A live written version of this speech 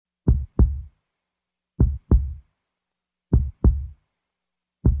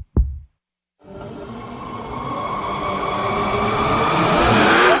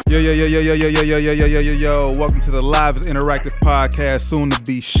Yo. Welcome to the livest interactive podcast, soon to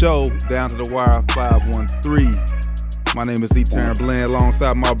be show, Down to the Wire 513. My name is E-Turn Bland,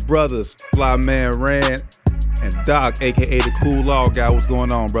 alongside my brothers, Fly Man Rand and Doc, a.k.a. the Cool Law Guy. What's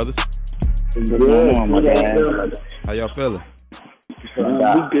going on, brothers? How y'all feeling? We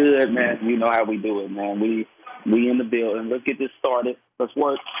good, man. You know how we do it, man. We in the building. Let's get this started. Let's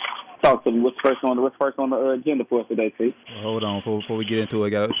work. Talk to me. What's first on the agenda for us today, T? Hold on, before we get into it,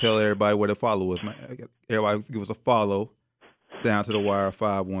 I gotta tell everybody where to follow us, man. Everybody give us a follow. Down to the Wire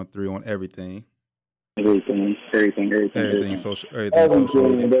 513 on everything. Everything. Social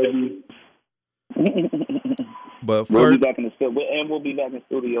media. But we'll first, be back in the studio, and we'll be back in the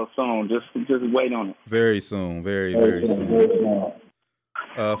studio soon. Just wait on it. Very soon, very soon.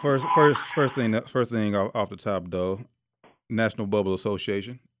 First thing off the top though, National Bubble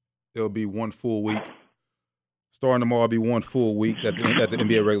Association. It'll be one full week. Starting tomorrow, will be one full week that the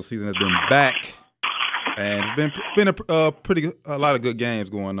NBA regular season has been back, and it's been a lot of good games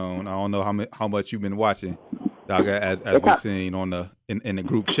going on. I don't know how much you've been watching, Doc, as we've seen on in the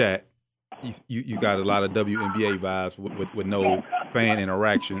group chat. You got a lot of WNBA vibes with no fan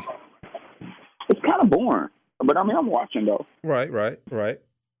interactions. It's kind of boring, but I mean I'm watching though. Right.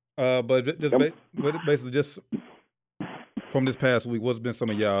 But basically just from this past week, what's been some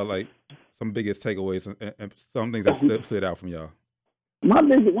of y'all some biggest takeaways and some things that stood out from y'all? One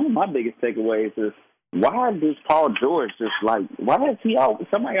of my biggest takeaways is why does Paul George why has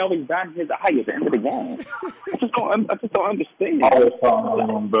somebody always done his eye at the end of the game? I just don't understand.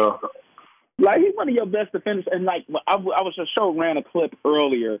 Bro. Like, he's one of your best defenders, and I was just ran a clip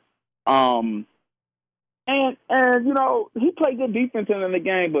earlier, and you know he played good defense in the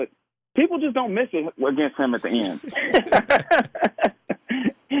game, but people just don't miss it against him at the end.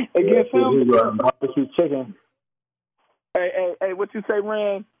 Against him, barbecue chicken. Hey, what you say,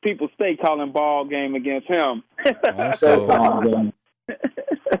 Rand? People stay calling ball game against him.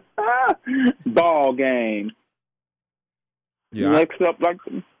 Ball game. Yeah. Next up,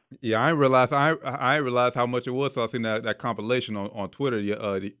 yeah, I didn't realize how much it was. So I seen that compilation on Twitter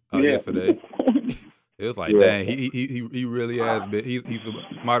yesterday. It was like, dang, he really has been. He's a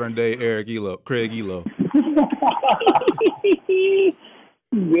modern day Craig Elo.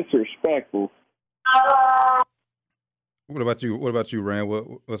 Disrespectful. What about you, Rand?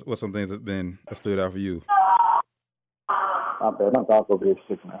 What's some things that stood out for you? I'm talking over here,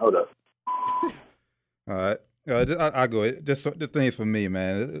 man. Hold up. All right. I'll go ahead. Just the things for me,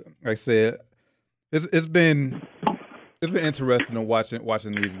 man. Like I said, it's been interesting to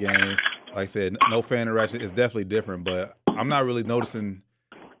watching these games. Like I said, no fan interaction is definitely different, but I'm not really noticing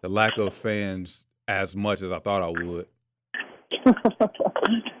the lack of fans as much as I thought I would.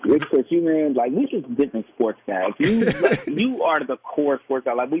 It's because we just different sports guys. You are the core sports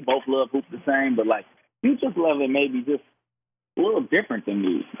guy. We both love hoops the same, but you just love it maybe just a little different than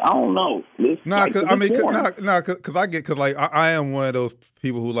me. I don't know. Because I am one of those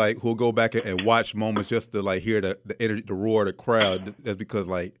people who'll go back and watch moments just to hear the energy, the roar of the crowd. That's because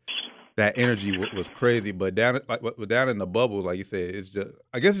that energy was crazy. But down in the bubble, like you said, it's just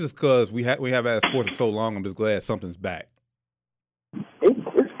I guess it's just because we have had sports for so long. I'm just glad something's back.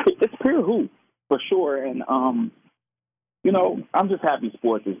 It's pure hoop for sure, and I'm just happy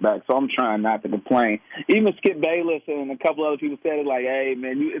sports is back, so I'm trying not to complain. Even Skip Bayless and a couple other people said it hey,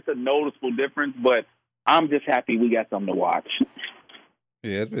 man, it's a noticeable difference, but I'm just happy we got something to watch.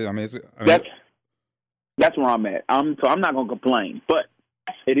 Yeah, that's where I'm at. So I'm not going to complain, but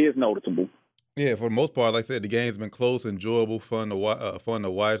it is noticeable. Yeah, for the most part, like I said, the game's been close, enjoyable, fun to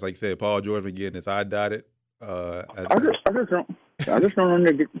watch. Like you said, Paul George been getting his eye dotted. I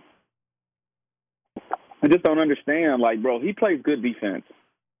just don't understand. Bro, he plays good defense,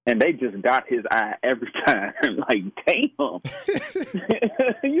 and they just got his eye every time. Damn.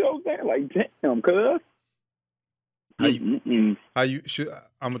 You know what I'm saying? Damn, cuz.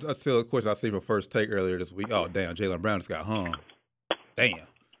 I'm gonna tell a question I seen from First Take earlier this week. Oh, damn, Jaylen Brown just got hung. Damn.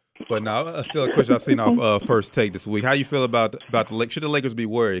 But now, still a question I seen off First Take this week. How you feel about the Lakers? Should the Lakers be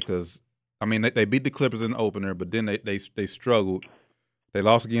worried? Because they beat the Clippers in the opener, but then they struggled. They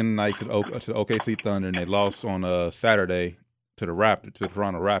lost again tonight to the OKC Thunder, and they lost on Saturday to the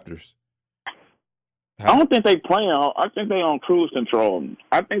Toronto Raptors. I don't think they playing. I think they on cruise control.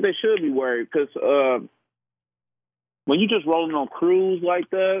 I think they should be worried because when you just rolling on cruise like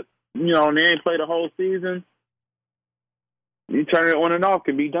that, and they ain't play the whole season, you turn it on and off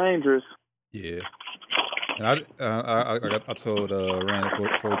can be dangerous. Yeah. And I told Randy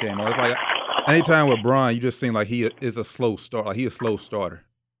before he came on, it's anytime with Bron, you just seem like he is a slow start. He a slow starter.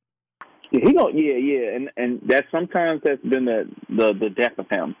 Yeah, and that sometimes that's been the death of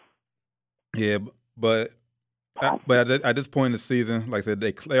him. Yeah, but at this point in the season, like I said,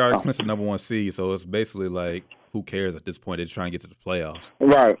 they already clinched the number one seed, so it's basically like who cares at this point? They're trying to get to the playoffs.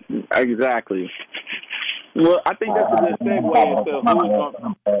 Right. Exactly. Well, I think that's a good segue into who's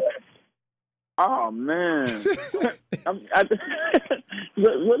going. Oh man,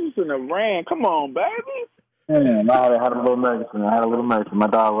 listen to Rand. Come on, baby. No, I had a little medicine. My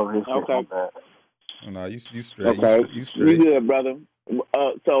dog over here. Okay. No, you straight. Okay. You straight. You good, brother.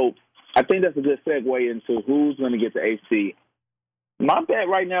 So I think that's a good segue into who's going to get the AC. My bet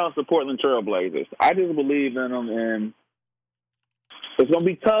right now is the Portland Trailblazers. I just believe in them, and it's going to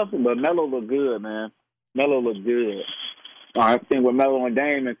be tough, but Melo look good, man. Melo look good. I think with Melo and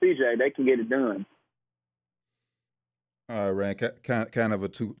Dame and CJ, they can get it done. All right, Rand. Kind of a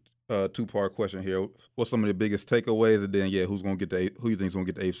two-part question here. What's some of the biggest takeaways, and then who you think is going to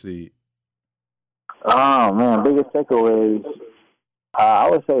get the eighth seed? Oh man, biggest takeaways. I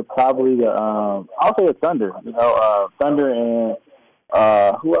would say probably I'll say the Thunder. Thunder and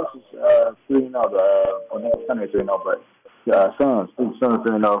who else is 3-0? The Thunder is 3-0, but Suns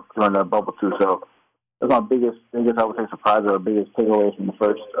 3-0 during the bubble too. So that's my biggest I would say surprise or biggest takeaways from the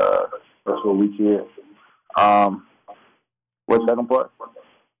first 4 weeks here. What's the second part?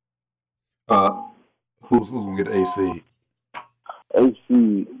 Who's gonna get the AC?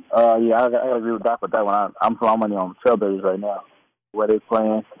 AC. Yeah, I gotta agree with Doc with that one. I'm putting my money on Trailblazers right now. Where they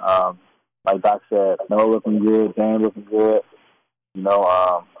playing? Like Doc said, Melo looking good, Dame looking good.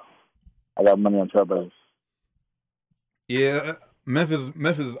 I got money on Trailblazers. Yeah, Memphis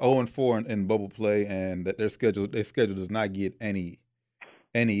is 0-4 in bubble play, and their schedule does not get any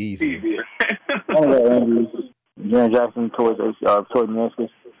easier. Jaren Jackson towards meniscus.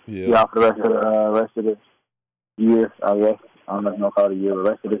 Yeah. He out for the rest of the year. I guess I don't know if you want to call it a year, but the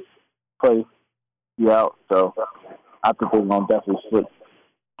rest of this play, he out. So I think they're gonna definitely split.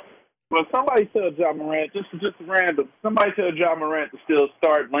 Well, somebody tell Ja Morant, just random. Somebody tell Ja Morant to still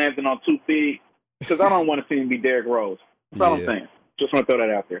start landing on 2 feet, because I don't want to see him be Derrick Rose. That's all I'm saying. Just want to throw that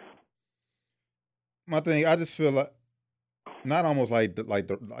out there. My thing, I just feel like not almost like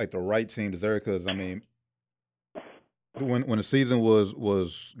the right team deserves, because I mean, when the season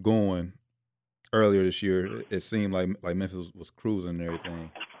was going earlier this year, it seemed like Memphis was cruising and everything,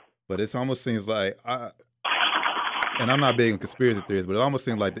 but it almost seems like and I'm not big on conspiracy theories, but it almost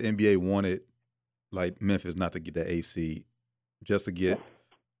seems like the NBA wanted like Memphis not to get that AC just to get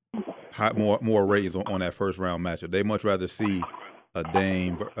more ratings on that first round matchup. They much rather see a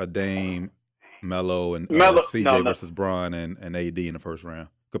Dame, Melo, and CJ versus Bron and AD in the first round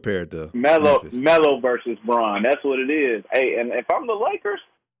compared to Melo versus Bron. That's what it is. Hey, and if I'm the Lakers,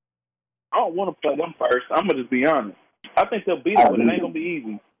 I don't want to play them first. I'm gonna just be honest. I think they'll beat them, but it ain't gonna be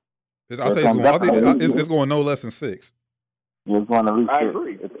easy. I think it's going no less than 6. It's going to at least 6. I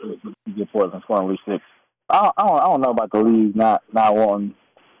agree. It's going at least 6. I don't know about the league not wanting.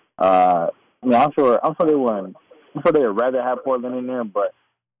 I'm sure they wouldn't. I'm sure they would rather have Portland in there, but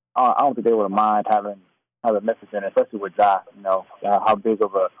I don't think they would mind having Memphis in, especially with Ja. How big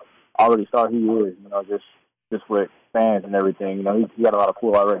of a already star he is. Just with fans and everything. He got a lot of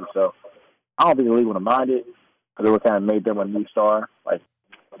pull already. So I don't think the league would have minded, because it would kind of make them a new star, like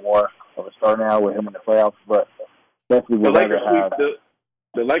more of a star now with him in the playoffs. But definitely would rather have.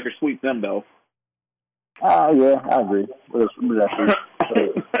 The Lakers sweep them though. Yeah, I agree.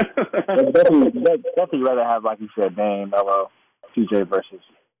 Definitely rather have, like you said, Dame, Melo, TJ versus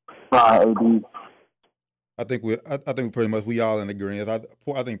AD. I think pretty much we all in agreement.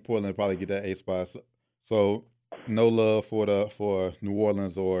 I think Portland probably get that 8 spot. So no love for New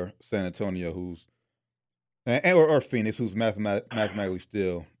Orleans or San Antonio, or Phoenix, who's mathematically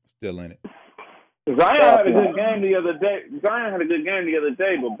still in it. Zion had a good game the other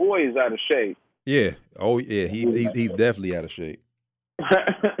day. But boy, he's out of shape. Yeah. Oh yeah. He's definitely out of shape. Yeah.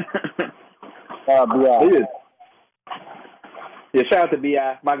 Shout out to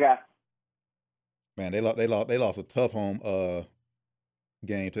Bi, my guy. Man, they lost a tough home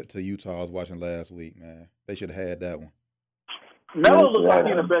game to Utah. I was watching last week. Man, they should have had that one. Melo looks like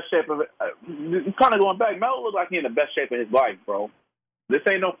he's in the best shape of it. Kind of going back, Melo looks like he's in the best shape of his life, bro. This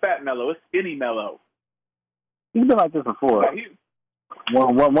ain't no fat Melo. It's skinny Melo. He's been like this before.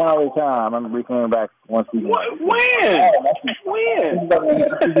 One other time, I remember he came back once. When? When? I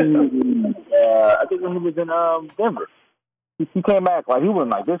think when he was in Denver. He came back like he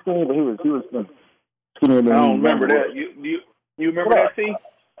wasn't like this skinny, but he was skinnier than. I don't remember that. You remember that, T?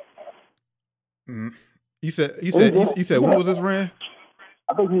 You said when was this ran?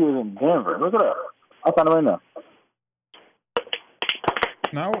 I think he was in Denver. Look it up. I'll find it right now.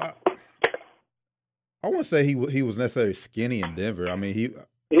 No, I wouldn't say he was necessarily skinny in Denver. I mean,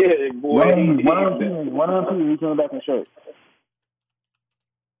 Yeah, boy. One of them, he came back in shape.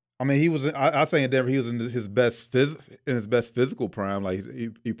 I mean, he was. I think in Denver, he was in his best physical prime. Like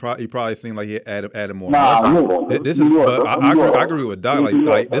he probably seemed like he added more muscle. This is, but I agree with Doc.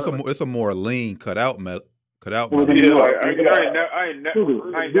 Like it's a more lean cut out Melo. Yeah, I ain't never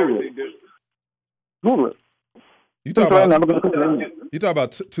seen this. Google it. You talk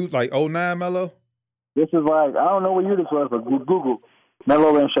about two like 09 Melo? This is like, I don't know what year this was, but Google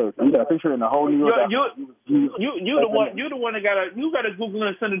Melo in shape. You got a picture in the whole New York. You the one that gotta Google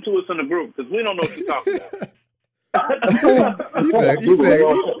and send it to us in the group because we don't know what you're talking about.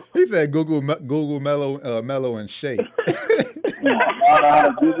 he said Google Melo in shape.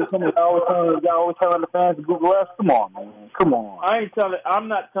 Y'all always telling the fans to Google us. Come on, man. Come on. I'm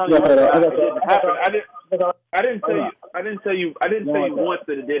not telling you that it didn't happen. I didn't tell you once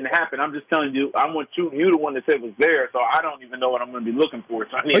that it didn't happen. I'm just telling you. I want you the one that said it was there. So I don't even know what I'm going to be looking for.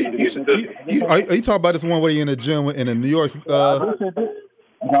 So I need to get into Are you talking about this one where you in the gym in the New York? You know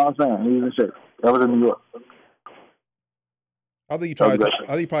what I'm saying? He was in shape. That was in New York. I think you probably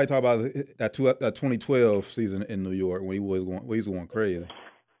talk about that 2012 season in New York when he was going crazy.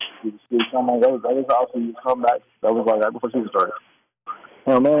 That was also his comeback. That was like right before season started.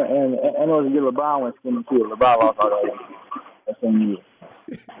 You know, man, and it was a year LeBron went skinny too. LeBron lost all that. That same year.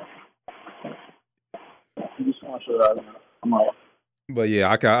 You just want to show that. I'm like. But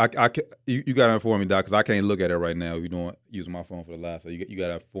yeah, you got to inform me, Doc, because I can't look at it right now. You don't using my phone for the live, so you got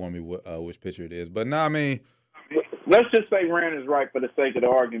to inform me which picture it is. But I mean. Let's just say Rand is right for the sake of the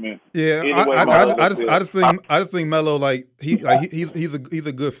argument. Yeah, I just think Melo he's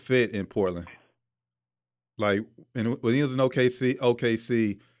a good fit in Portland. Like when he was in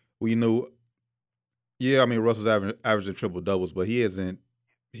OKC, we knew. Yeah, I mean Russell's averaging triple doubles, but he isn't.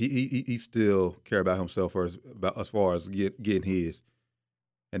 He still care about himself first, as far as getting his.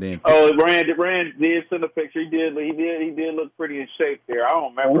 And then Rand did send a picture. He did look pretty in shape there. I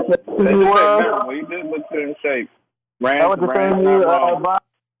don't remember. He did look pretty in shape. That was the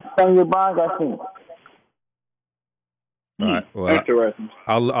same year Brian got seen. All right. Well, interesting.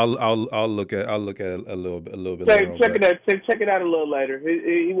 I'll look at it a little bit later. Check it out a little later.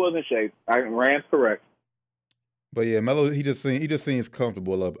 He was in shape. Rand's correct. But yeah, Melo, he just seems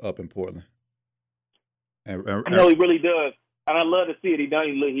comfortable up in Portland. And I know he really does, and I love to see it. He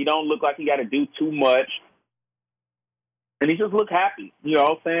don't look like he got to do too much, and he just look happy. You know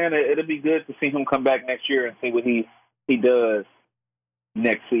what I'm saying? It'll be good to see him come back next year and see what he does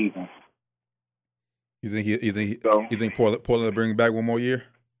next season. You think Portland will bring him back one more year?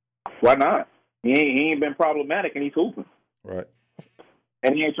 Why not? He ain't been problematic, and he's hooping. Right.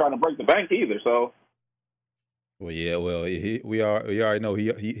 And he ain't trying to break the bank either. So. Well, yeah. Well, we already know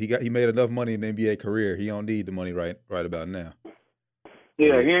he made enough money in the NBA career. He don't need the money right about now.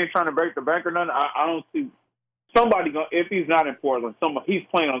 Yeah, he ain't trying to break the bank or nothing. I don't see somebody if he's not in Portland. He's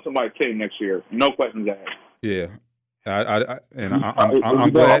playing on somebody's team next year. No questions asked. Yeah. I'm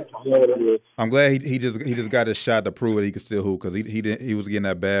glad. I'm glad he just got his shot to prove that he could still hoop because he was getting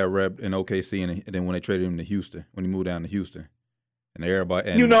that bad rep in OKC and then when they traded him to Houston when he moved down to Houston and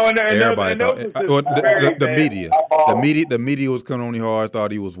everybody the media was coming on him hard,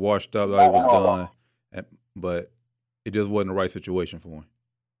 thought he was washed up, thought he was done, but it just wasn't the right situation for him.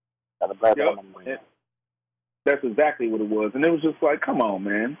 That's exactly what it was, and it was just like, come on,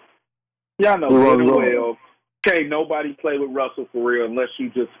 man, y'all know good and well. Okay, nobody play with Russell for real unless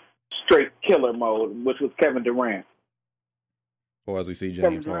you just straight killer mode, which was Kevin Durant. Or as we see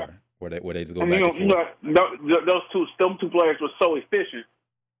James Harden, where they just go back and forth. Those two players were so efficient.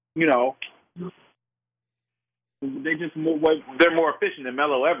 You know, they're more efficient than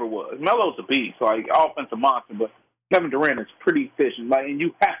Melo ever was. Melo's a beast, like offensive monster, but Kevin Durant is pretty efficient. Like, and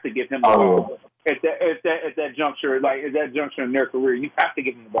you have to give him the ball at that juncture. Like at that juncture in their career, you have to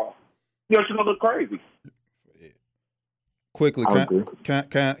give him the ball. You know, it's gonna look crazy. Quickly, kind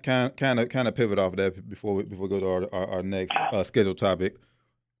of pivot off of that before we go to our next scheduled topic.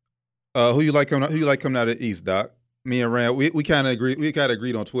 Who you like coming out of the East, Doc? Me and Rand, we kind of agreed. We kind of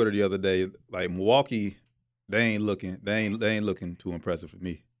agreed on Twitter the other day. Like Milwaukee, they ain't looking too impressive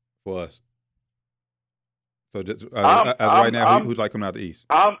for us. So just, right now, who's like coming out the East?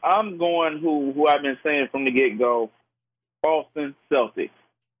 I'm going who I've been saying from the get go, Boston Celtics.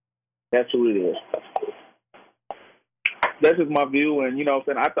 That's who it is. That's just my view, and you know what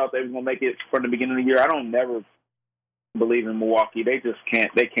I'm saying? I thought they were going to make it from the beginning of the year. I don't never believe in Milwaukee. They just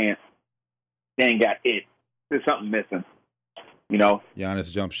can't. They ain't got it. There's something missing, you know?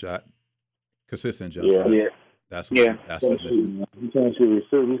 Giannis jump shot. Consistent jump shot. Yeah. That's That's what's missing. He can't shoot. He's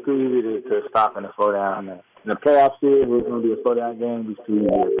too easy to stop in the slow down. In the playoff series, it's going to be a slow down game. He's too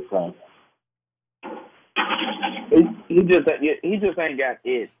easy to play. He just ain't got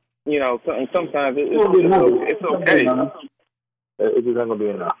it. You know, sometimes it's okay. It's just not gonna be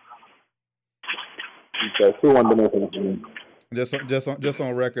enough. Okay, 2-1 Just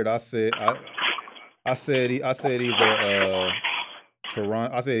on record, I said either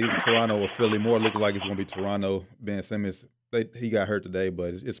Toronto. I said either Toronto or Philly. More looking like it's gonna be Toronto. Ben Simmons, he got hurt today,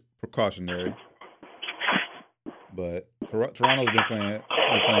 but it's precautionary. But Toronto's been playing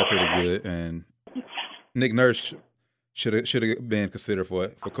pretty good, and Nick Nurse should have been considered for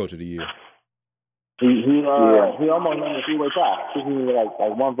Coach of the Year. He almost won the three-way tie. He was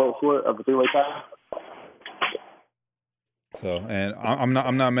like 1 vote short of the three-way tie. So, and I'm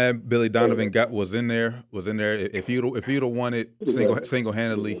not mad. Billy Donovan was in there. If he'd have won it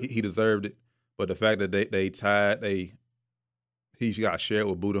single-handedly, he deserved it. But the fact that they tied, he got shared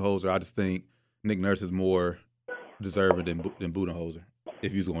with Budenholzer. I just think Nick Nurse is more deserving than Budenholzer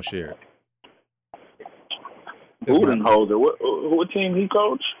if he's gonna share it. Budenholzer, what team he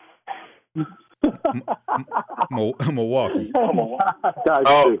coach? Milwaukee.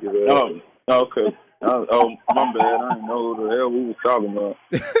 Okay. Oh, my bad. I didn't know who the hell we was talking about.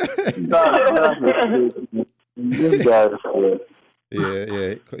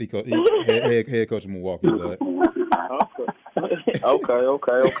 Yeah. Head coach of Milwaukee.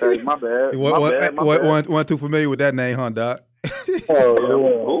 Okay. My bad. Wasn't too familiar with that name, huh, Doc?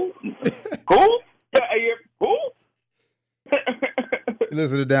 Who? Who?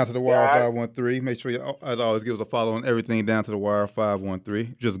 Listen to Down to the Wire 513. Make sure you, as always, give us a follow on everything Down to the Wire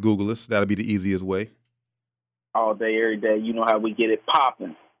 513. Just Google us. That'll be the easiest way. All day, every day. You know how we get it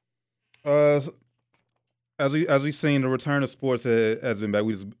popping. As we've seen, the return of sports has been back.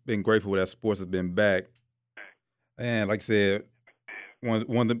 We've just been grateful that sports has been back. And like I said,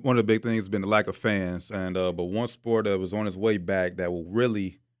 one of the big things has been the lack of fans. And but one sport that was on its way back that will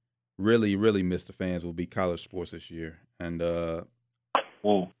really miss the fans will be college sports this year. And the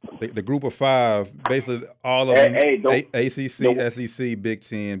group of 5, basically all of them, ACC, SEC, Big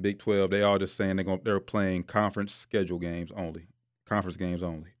 10, Big 12, they all just saying they're playing conference games only.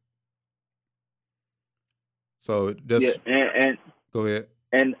 So just go ahead.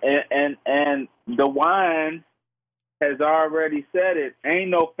 And the wine has already said it.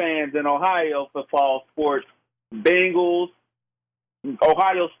 Ain't no fans in Ohio for fall sports. Bengals,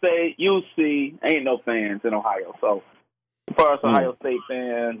 Ohio State, UC, ain't no fans in Ohio. So as far as Ohio State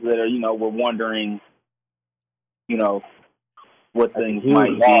fans that are, were wondering, what things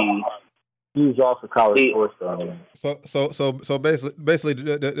might be. He's off of college sports, though. So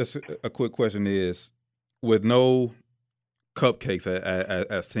basically, that's a quick question is, with no cupcakes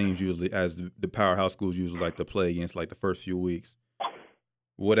as teams usually, as the powerhouse schools usually like to play against, like the first few weeks,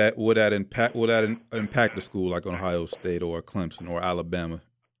 would that impact the school like Ohio State or Clemson or Alabama?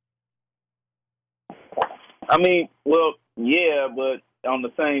 I mean, well, yeah, but on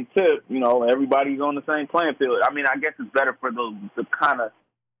the same tip, everybody's on the same playing field. I mean, I guess it's better for the kind of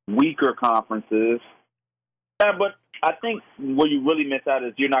weaker conferences. Yeah, but I think where you really miss out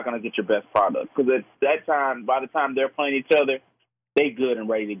is you're not going to get your best product because at that time, by the time they're playing each other, they good and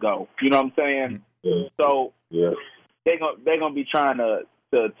ready to go. You know what I'm saying? Yeah. So they're gonna be trying to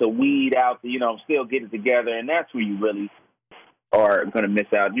weed out still get it together, and that's where you really are going to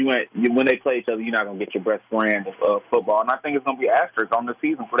miss out. When they play each other, you're not going to get your best brand of football, and I think it's going to be asterisk on the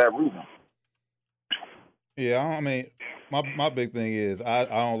season for that reason. Yeah, I mean, my big thing is I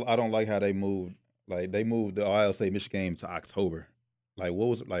don't like how they moved. Like they moved the Ohio State Michigan game to October. Like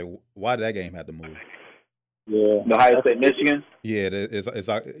why did that game have to move? Yeah, the Ohio State Michigan. Yeah, it's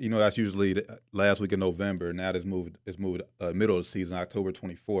that's usually the last week of November. Now it's moved middle of the season, October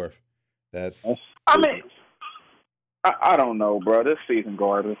 24th. I mean. I don't know, bro. This season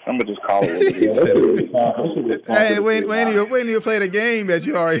garbage. I'm gonna just call it. Hey, when you play the game that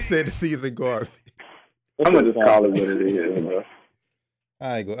you already said the season garbage. I'm gonna just call it what it is, bro.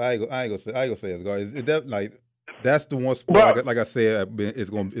 I ain't gonna say it's garbage. That's the one sport. Like I said,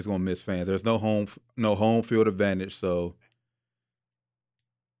 it's gonna miss fans. There's no home field advantage. So,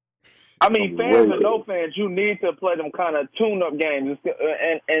 I mean, fans or no fans, you need to play them kind of tune-up games,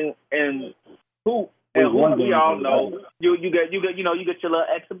 and who. And who we all know, you get your little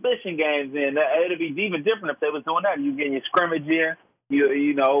exhibition games in. It'd be even different if they was doing that. You getting your scrimmage in,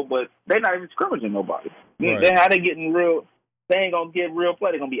 but they're not even scrimmaging nobody. Right. How they getting real? They ain't gonna get real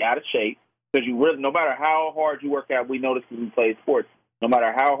play. They're gonna be out of shape because no matter how hard you work out, we notice when we play sports. No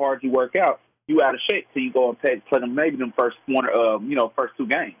matter how hard you work out, you out of shape till you go and play them maybe them first 2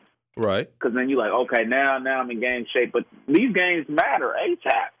 games. Right. Because then you're like, okay, now I'm in game shape. But these games matter,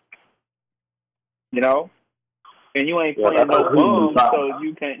 ASAP. You know? And you ain't playing no bums, so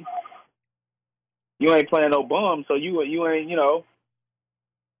you can't. You ain't playing no bums, so you ain't, you know.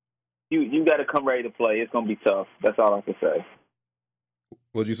 You got to come ready to play. It's gonna be tough. That's all I can say.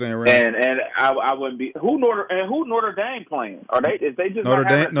 What you saying, Rand? And I wouldn't be who Notre Dame playing? Are they? Is they just Notre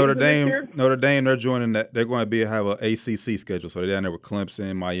Dame? Notre Dame. They're joining that. They're going to have an ACC schedule, so they're down there with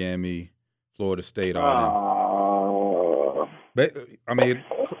Clemson, Miami, Florida State, all them. I mean,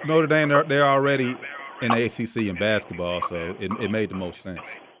 Notre Dame. They're already in the ACC in basketball, so it made the most sense.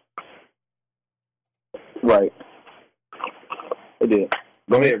 Right. It did.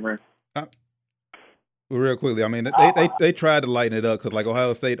 Go ahead, man. Real quickly, I mean, they tried to lighten it up because, like,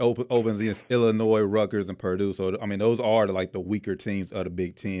 Ohio State opens against Illinois, Rutgers, and Purdue. So, I mean, those are the weaker teams of the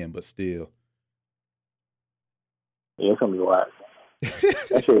Big Ten, but still. Yeah, it's going to be whack.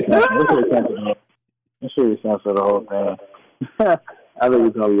 That shit is for the whole thing. I think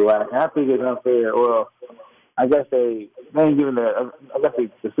it's going to be whack. I think it's unfair. Well, I guess they ain't giving the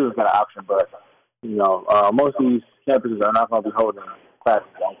students got an option, but, you know, most of these campuses are not going to be holding classes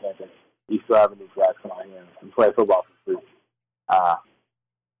on campus. You still having these guys come out here and play football for free.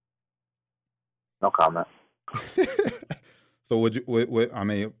 No comment. So would you? I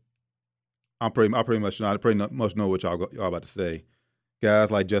mean, I pretty much know what y'all about to say.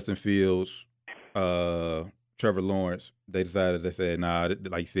 Guys like Justin Fields, Trevor Lawrence, they said, nah,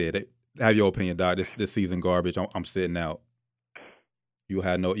 like you said, have your opinion, Doc. This season garbage. I'm sitting out. You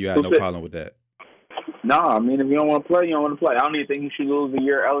had no problem with that. No, I mean, if you don't want to play, you don't want to play. I don't even think you should lose a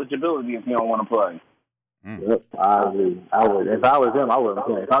year eligibility if you don't want to play. Yep, I agree. I would. If I was him, I wouldn't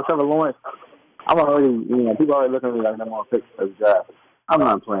play. If I'm Trevor Lawrence, I'm already, people already looking at me like I'm going to pick a draft. I'm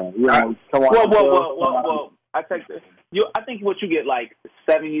not playing. Come on. Well, I take this. I think what you get, like,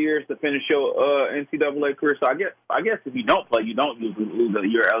 7 years to finish your NCAA career. So I guess if you don't play, you don't lose a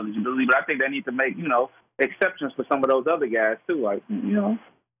year eligibility. But I think they need to make, exceptions for some of those other guys, too. Like,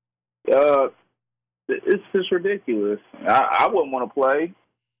 it's just ridiculous. I wouldn't want to play,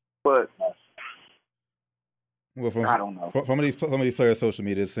 but I don't know. Some of these players' social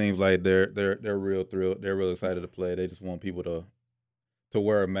media, it seems like they're real thrilled. They're real excited to play. They just want people to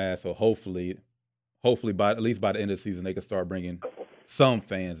wear a mask. So hopefully, at least by the end of the season, they can start bringing some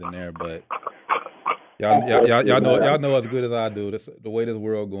fans in there. But y'all know as good as I do. The way this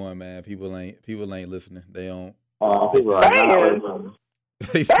world going, man. People ain't listening. They don't.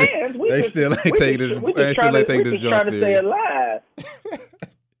 They still ain't taking this. They still ain't taking this jump serious. Trying to stay alive.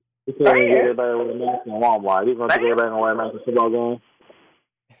 He's going to get everybody with a mask in Walmart. He's going to get everybody wear a mask in football game.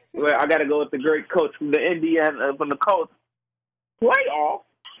 Well, I got to go with the great coach from the Indiana, from the Colts. Playoff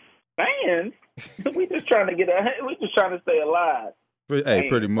fans. We just trying to stay alive.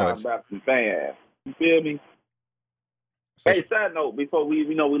 Pretty much. About some fans. You feel me? Hey, side note, before we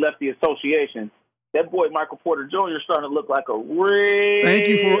left the association. That boy Michael Porter Jr. is starting to look like a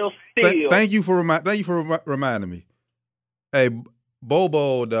real steal. Thank you for reminding me. Hey,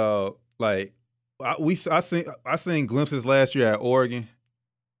 Bobo, dog. Like I seen glimpses last year at Oregon,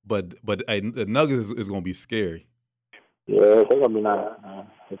 but hey, the Nuggets is gonna be scary. Yeah, they're gonna be nice.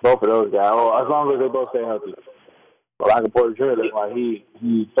 Both of those guys. As long as they both stay healthy. But Michael Porter Jr. looks like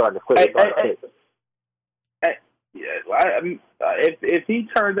he's starting to quit. Yeah, I mean, if he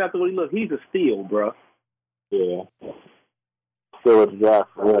turns out the way he looks, he's a steal, bro. Yeah. Still with the draft.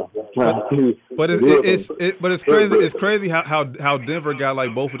 Yeah. But it's crazy. It's crazy how Denver got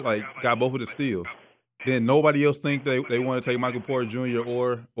both of the steals. Then nobody else think they want to take Michael Porter Jr.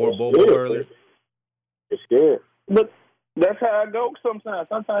 or Bobo earlier. It's scared. But that's how it goes sometimes.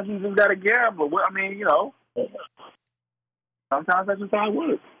 Sometimes you just got to gamble. I mean, sometimes that's just how it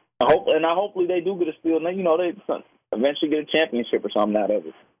works. Hopefully they do get a steal, and then they eventually get a championship or something out of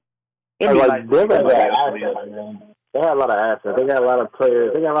it. Denver has assets, man. They have a lot of assets. They got a lot of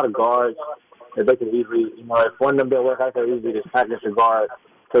players. They got a lot of guards that they can easily, if one of them didn't work out, they can easily just package the guard,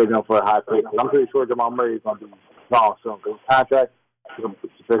 trade them for a high pick. I'm pretty sure Jamal Murray is going to be gone soon because his contract is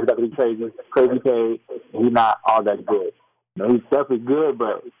got to be crazy paid, and he's not all that good. He's definitely good,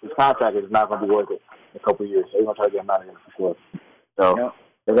 but his contract is not going to be worth it in a couple of years. So they're going to try to get him out of here for sure. So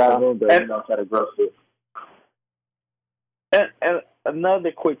they got him, but try to grow it. And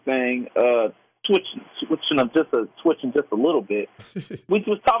another quick thing, switching just a little bit. We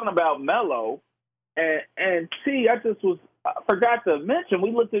was talking about Melo, and T. I forgot to mention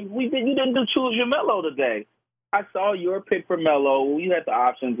you didn't do choose your Melo today. I saw your pick for Melo. You had the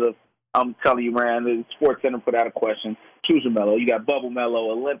options of I'm telling you, man, the Sports Center put out a question. Choose your Melo. You got Bubble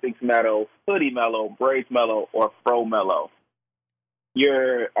Melo, Olympics Melo, Hoodie Melo, Braids Melo, or Fro Melo.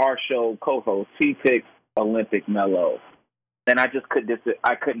 our show co-host, he picked Olympic Melo, and I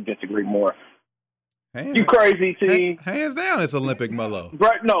couldn't disagree more. You crazy, T? Hands down, it's Olympic Melo.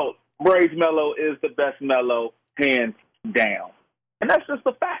 No, Braves Melo is the best Melo, hands down, and that's just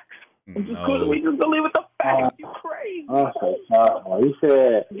the facts. We just believe with the facts. You crazy?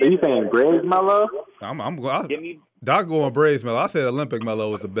 You saying Braves Melo? Doc going Braves Melo. I said Olympic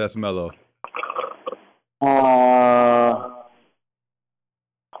Melo is the best Melo.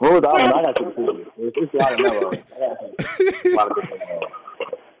 What was the other? I got to see. It's a lot of Melo.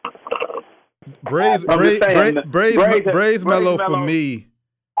 Braves Melo for me.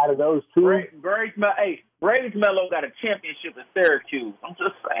 Out of those two, Braves Melo got a championship at Syracuse. I'm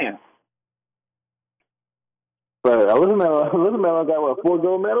just saying. But Olympic Melo got what, 4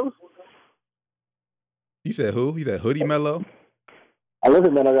 gold medals? You said who? He said Hoodie Melo.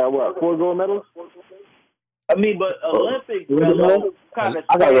 Olympic Melo got what, 4 gold medals? I mean, but Olympic Melo kind of.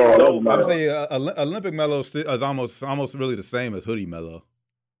 I would say Olympic Melo is almost really the same as Hoodie Melo.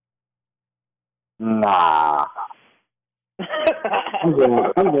 Nah. I'm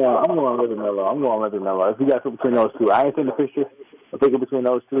going Olympic Melo. If you got to between those two, I ain't seen the picture. I'm thinking between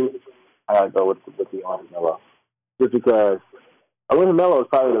those two, I gotta go with the Olympic Melo. Just because Olympic Melo is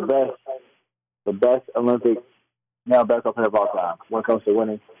probably the best Olympic male basketball player of all time when it comes to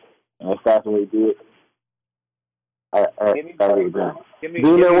winning and as fast as we do it. He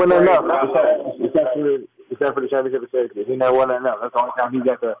never won enough. Except for the championship of Syracuse. He never won enough. That's the only time he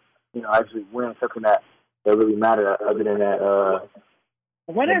got to, actually win something that really mattered other than that.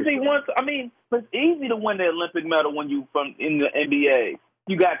 When has he won? I mean, it's easy to win the Olympic medal when you from in the NBA.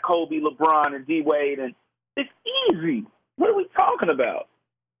 You got Kobe, LeBron, and D Wade, and it's easy. What are we talking about?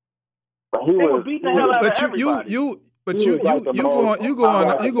 They were beating the hell out of everybody. You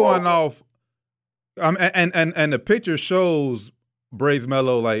going off. And the picture shows Braves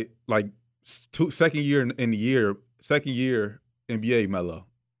Melo like second year NBA Melo,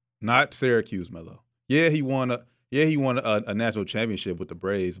 not Syracuse Melo. Yeah, he won a national championship with the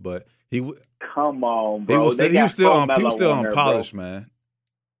Braves, but come on, bro. He was still unpolished, man.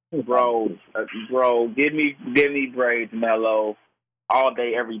 Bro, give me Braves Melo all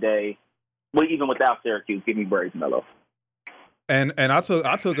day, every day. Well, even without Syracuse, give me Braves Melo. And I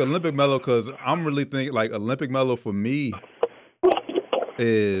took Olympic Melo because I'm really thinking like Olympic Melo for me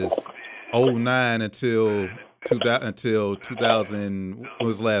is 09 until 2000. What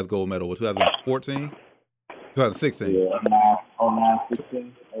was the last gold medal? Was 2014? 2016. Yeah, 09,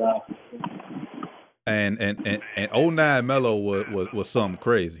 16. And 09 Melo was something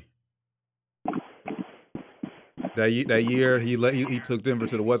crazy. That year he took Denver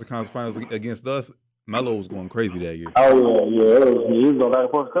to the Western Conference Finals against us. Melo was going crazy that year. Oh yeah. He was going back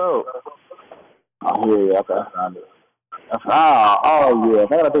and forth code. Oh yeah, okay, I found it. Oh yeah, I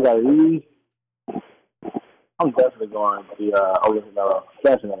gotta think of these. I'm definitely going to the Olympic Melo.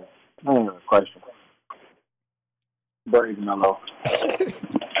 Definitely. I ain't even a question. Braves Melo. He's going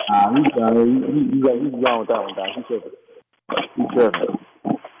with that one, guys. He's tripping.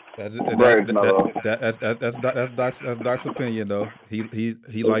 That's Doc's opinion though. He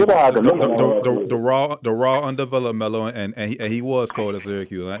liked the raw undeveloped Melo, and he was cold at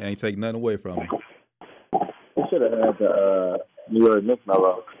Syracuse, and he take nothing away from him. He should have had the New York Knicks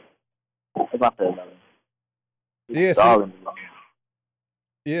Melo. It's not fair, Melo.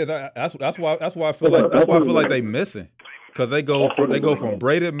 That's why I feel like they missing, because they go from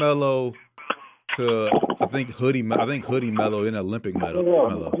braided Melo to I think Hoodie Melo in Olympic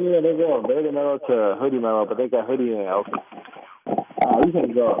Melo. Yeah, they go braided Melo to Hoodie Melo, but they got Hoodie in okay.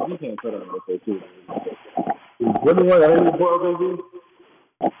 You can't put him with it too. What do you want? Hoodie for OKC?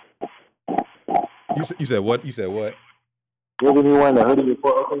 You said what? You said what? What did he want? The Hoodie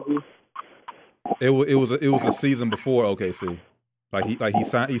before OKC? It was a season before OKC.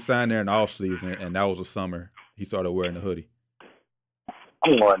 He signed there in the off season, and that was the summer he started wearing the hoodie.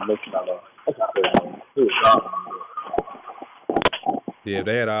 I'm going Mixon. Yeah,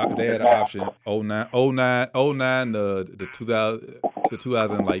 they had an option 09 to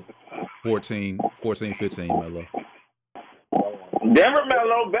 2000 like 14, 15 Melo. Denver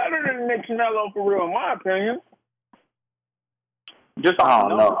Melo better than Knicks Melo for real, in my opinion. Just off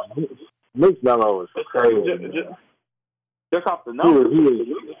the numbers. Knicks Melo was crazy. Just off the numbers.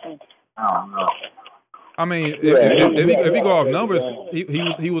 I don't know. I mean, if you go off numbers,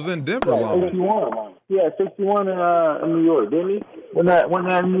 he was in Denver long. 61. He had 61 in New York, didn't he? Wasn't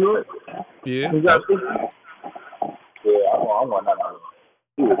that in New York? Yeah. He got 60. Yeah, I'm going that number.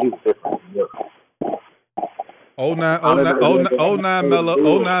 He was different in New York. 09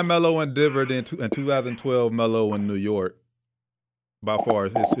 Melo in Denver, then in 2012 Melo in New York. by far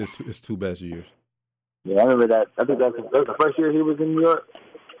his two best years. Yeah, I remember that. I think that was the first year he was in New York.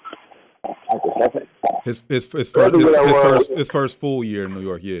 His first full year in New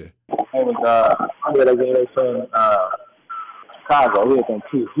York. Yeah. It was I remember that game they played Chicago. We had them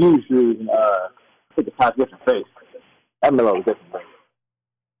two huge dudes and I think the top different face. That Melo was different.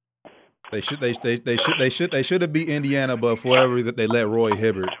 They should have beat Indiana, but for whatever reason they let Roy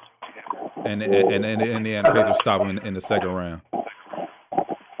Hibbert and the Indiana Pacers stop him in the second round.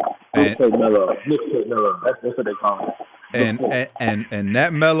 Mixtape Melo. That's what they call it. And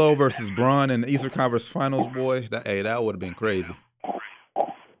that Melo versus Bron in the Eastern Conference Finals, boy, that would have been crazy.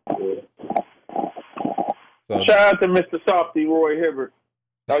 So, shout out to Mr. Softy, Roy Hibbert.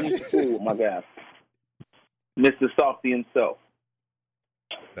 I used to fool with my guy, Mr. Softy himself.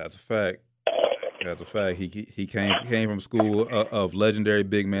 That's a fact. He came from school of legendary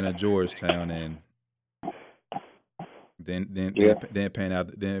big men at Georgetown, and then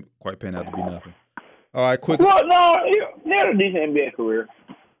quite pan out to be nothing. All right, quick. Well, no, he had a decent NBA career.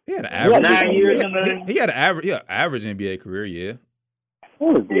 He had an average 9 years in the. He had an average NBA career, yeah.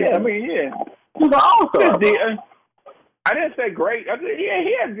 Yeah, I mean, yeah. He's an all-star. I didn't say great. I said, yeah,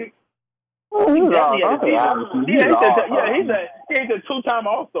 he had. He's a two-time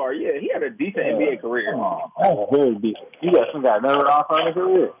All-Star. Yeah, he had a decent NBA career. That's very decent. You got some guy never All-Star in his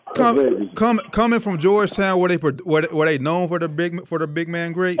career. Coming from Georgetown, were they known for the big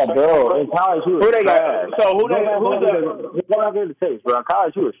man greats? Bro, in college he was trash. What I did the taste, bro. In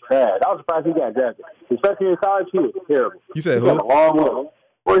college he was trash. I was surprised he got drafted. Especially in college he was terrible. You said he came a long way.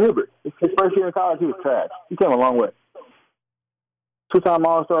 Roy Hibbert. His first year in college he was trash. He came a long way. Two-time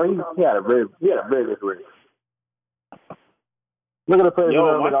All-Star. He had a very good career. Look at the players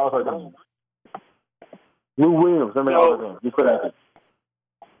who made All-Star games. Lou Williams, made All-Star games. You put that.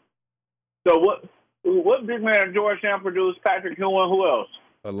 So what big man in Georgetown produced Patrick Ewing? Who else?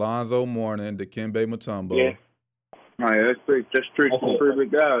 Alonzo Mourning, Dikembe Mutombo. Yeah. Oh, yeah, that's three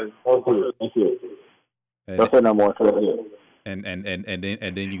big guys. That's it. Don't say no more. And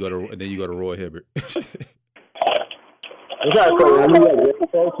then you go to Roy Hibbert. He had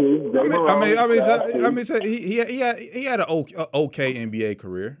an okay NBA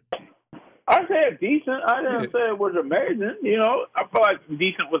career. I said decent. I didn't say it was amazing. You know, I feel like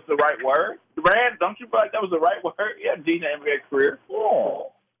decent was the right word. Rand, don't you feel like that was the right word? He had a decent NBA career. Yeah.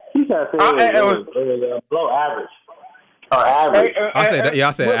 He said it was below average. Average.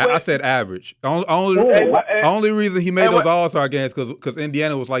 I said average. Only reason he made those All-Star games because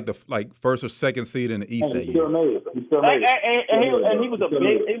Indiana was like the first or second seed in the East that year. And he was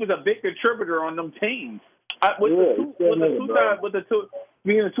a big contributor on them teams.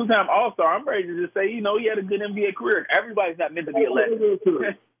 Being a two-time All-Star, I'm ready to just say, he had a good NBA career. Everybody's not meant to be a legend.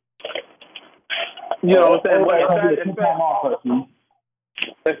 You know what I'm saying?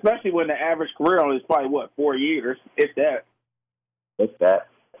 Especially when the average career only is probably 4 years, if that. It's that.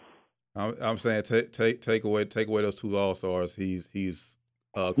 I'm saying take away those two All-Stars. He's you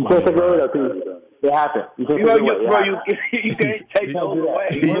can't take away those two. It happened. You can't take those away.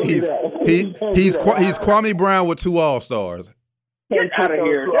 He's Kwame Brown with two All-Stars. Get out of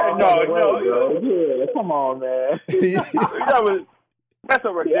here! No. Yeah, come on, man. That's a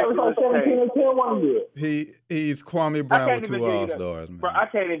ridiculous take. He's Kwame Brown with two All-Stars, man. Bro, I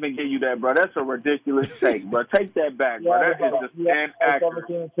can't even give you that, bro. That's a ridiculous take, bro. Take that back, bro. That is just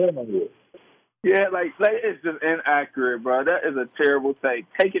inaccurate. Yeah, it's just inaccurate, bro. That is a terrible take.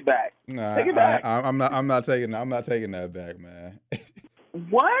 Take it back. Nah, take it back. I'm not taking that back, man.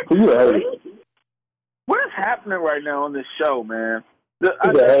 What? What is happening right now on this show, man?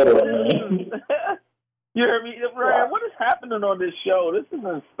 You hear me, Ryan? What is happening on this show? This is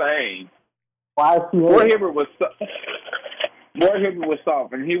insane. Roy Hibbert was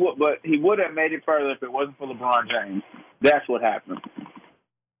soft, and he would have made it further if it wasn't for LeBron James. That's what happened.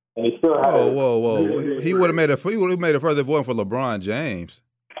 And he still whoa! He would have made it further if it wasn't for LeBron James.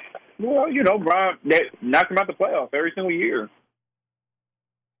 Well, Bron, they knocked him out the playoffs every single year.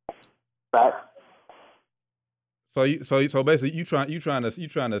 Facts. So basically, you trying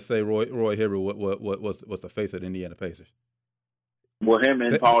to say Roy Hibbert was the face of the Indiana Pacers? Well, him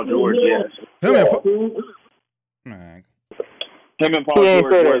and Paul George, yes. Him and Paul George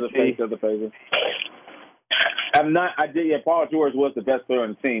were the face of the Pacers. Paul George was the best player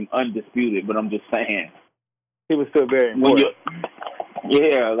on the team, undisputed. But I'm just saying, he was still very important.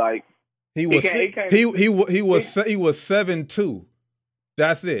 He was 7'2".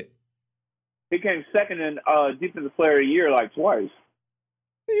 That's it. He came second in Defensive Player of the Year twice.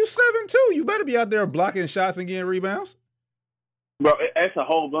 You 7'2". You better be out there blocking shots and getting rebounds. Bro, it's a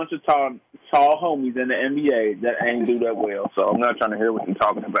whole bunch of tall homies in the NBA that ain't do that well. So I'm not trying to hear what you're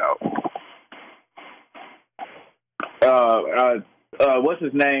talking about. What's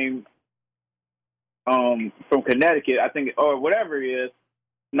his name? From Connecticut, I think, or whatever he is.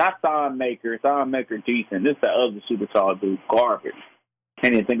 Not Thon Maker. Thon Maker decent. This is the other super tall dude. Garbage.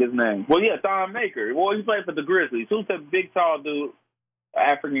 Can't even think his name. Well, yeah, Thon Maker. Well, he played for the Grizzlies. Who's the big tall dude?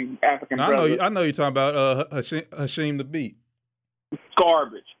 African brother. I know you're talking about Hasheem the Beat.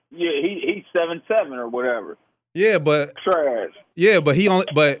 Garbage. Yeah, he's 7'7" or whatever. Yeah, but trash. Yeah, but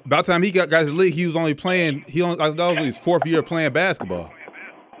by the time he got to the league, he was only playing. That was his fourth year playing basketball.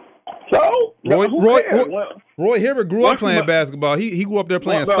 So Roy Hibbert grew up playing basketball. He grew up there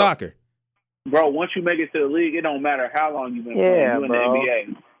playing soccer. Bro, once you make it to the league, it don't matter how long you've been playing in the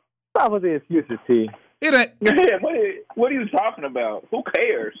NBA. Stop with the excuses, T. It ain't. Yeah, what are you talking about? Who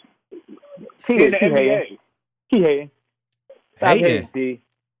cares? He in the NBA. He hating. Stop hating, T.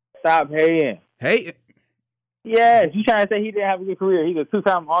 Stop hating. Hating? Yes, you trying to say he didn't have a good career. He's a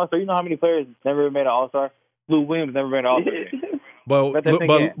two-time All-Star. You know how many players never made an All-Star? Lou Williams never made an All-Star. But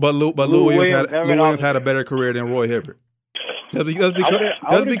Lou Williams had a better career than Roy Hibbert. Just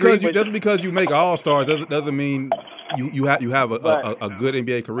because you make All-Stars doesn't mean you have a good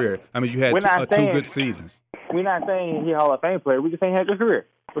NBA career. I mean, you had two good seasons. We're not saying he's a Hall of Fame player. We just saying he had a good career.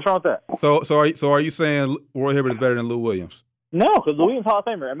 What's wrong with that? So are you saying Roy Hibbert is better than Lou Williams? No, because Lou Williams Hall of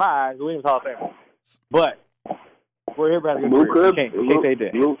Famer. In my eyes, Lou Williams Hall of Famer. But Roy Hibbert has a good career. Can't say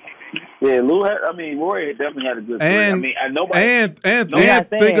that. Roy definitely had a good career.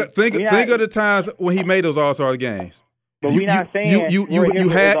 Think of the times when he made those All-Star games. But we're not saying you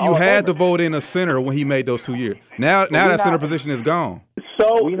had to vote in a center when he made those 2 years. Now that center position is gone.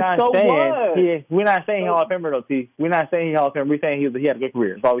 We're not saying he's Hall of Famer though, T. We're not saying he's Hall of Famer. We're saying he had a good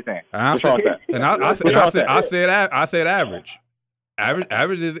career. That's all we're saying. I said average.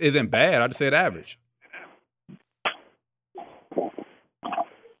 Average isn't bad. I just said average.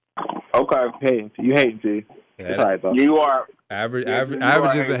 Okay. Hey, you hating, T. Yeah, right, though. You are average.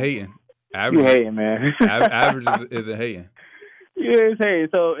 Average isn't hating. You hating, man. Average isn't hating. Yeah, it's hating.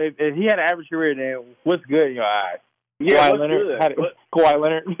 So if he had an average career, then what's good in your eyes? Yeah, Kawhi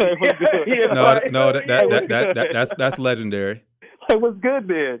Leonard. That's legendary. Like, what's good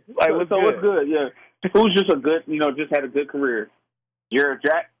then? Like, what's good? Yeah. Who's just a good, just had a good career? Jared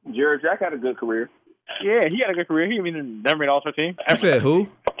Jack had a good career. Yeah, he had a good career. He never made an All-Star team. You said who?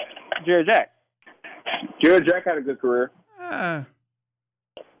 Jared Jack. Jared Jack had a good career.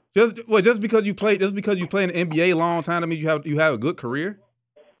 Just because you play in the NBA a long time, that means you have a good career?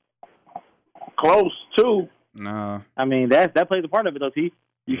 Close too. Nah. I mean that plays a part of it though, T.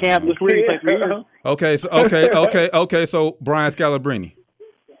 You can't have a good career. You play 3 years. Okay. So Brian Scalabrine.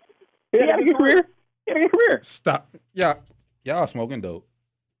 He had a good career. Stop. Y'all smoking dope.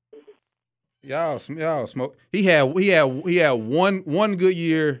 Y'all smoke. He had one good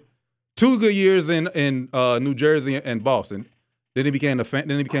year, 2 good years in New Jersey and Boston. Then he became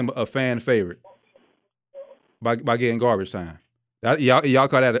a fan favorite by getting garbage time. Y'all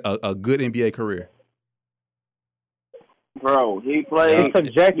call that a good NBA career. Bro, he played. It's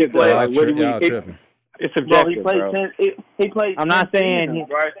subjective. Y'all tripping. It's subjective, bro. He played. I'm not saying he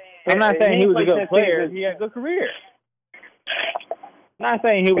was a good player. He had a good career. I'm not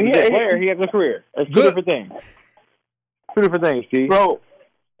saying he was a good player. He had a good career. It's two different things. Two different things, Steve. Bro.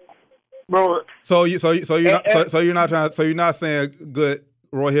 So you're not saying good.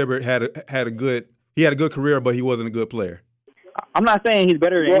 Roy Hibbert had a good career, but he wasn't a good player. I'm not saying he's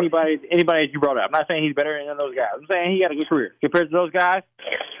better than anybody that you brought up. I'm not saying he's better than those guys. I'm saying he had a good career compared to those guys.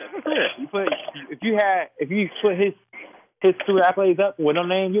 If you put his 2 accolades up with no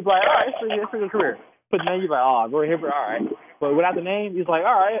name, you'd be like, all right, it's a good career. Put the name, you'd be like, Roy Hibbert, all right. But without the name, he's like,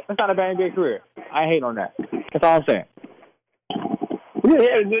 all right, that's not a bad NBA career. I hate on that. That's all I'm saying. Yeah, he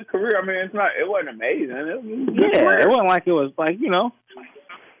had a good career. I mean, it wasn't amazing. It wasn't like it was like, it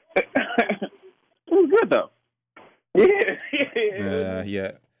was good though. Yeah.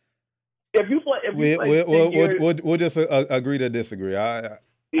 We'll just agree to disagree.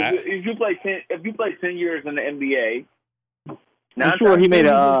 If you play 10 years in the NBA, I'm sure he made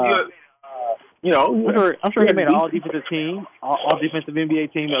I'm sure he made an all defensive team, all defensive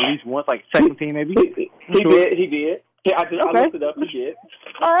NBA team at least once, like second team maybe. He did. Yeah, I looked it up. He did.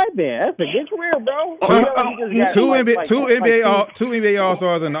 All right, then. That's a good career, bro. Two NBA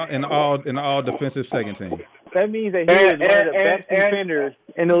All-Stars in all defensive second team. That means that he is one of the best defenders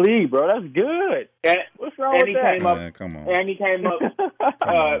in the league, bro. That's good. What's wrong with that? Come on. And he came up.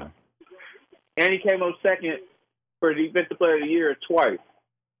 And he came up second for Defensive Player of the Year twice.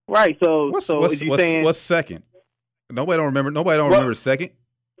 Right. So what's second? Nobody don't remember. Nobody don't remember second.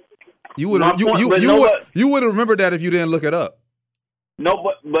 You would My point, but nobody- you would have remembered that if you didn't look it up. No,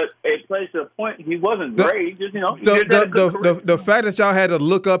 but it plays to the point. He wasn't great. He just, he did that good career. The fact that y'all had to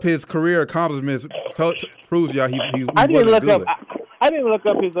look up his career accomplishments proves y'all he I didn't wasn't look good. up. I didn't look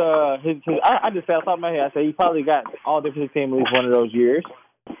up his. I just said off the top of my head. I said he probably got all different team at least one of those years.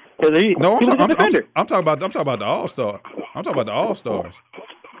 He was a defender. I'm talking about the All-Star. I'm talking about the All-Stars.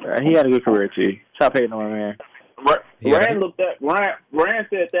 He had a good career too. Stop hating on him, man. Rand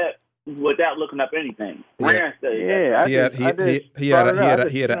said that without looking up anything. Rand said that. He had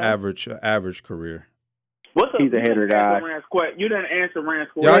an average career. He's a hater guy. You didn't answer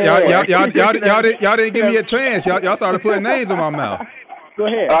Rand's question. Y'all didn't give me a chance. Y'all started putting names in my mouth. Go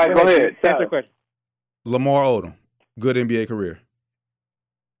ahead. All right, go ahead. Answer the question. Lamar Odom, good NBA career.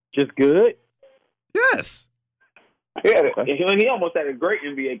 Just good? Yes. He almost had a great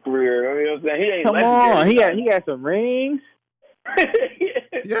NBA career. You know what I'm saying? He ain't Come on, he had some rings.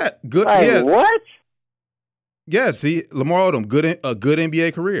 Yeah, good. Like, yeah. what? Yes, Lamar Odom, a good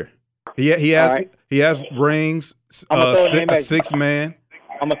NBA career. He has rings. 6 man.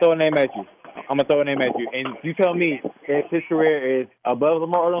 I'm gonna throw a name at you. And you tell me if his career is above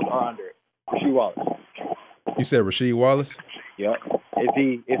Lamar Odom or under it. Rasheed Wallace. You said Rasheed Wallace? Yep.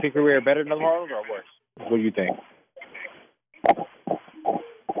 Is his career better than Lamar Odom or worse? What do you think?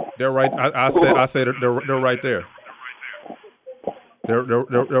 They're right. I say they're right there. They're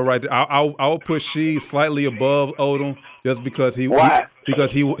right there. I'll put Sheed slightly above Odom just because he was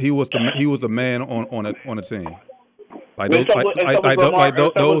the man on the team.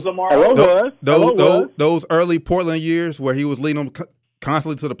 Those early Portland years where he was leading them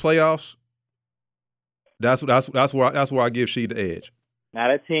constantly to the playoffs. That's where I give Sheed the edge. Now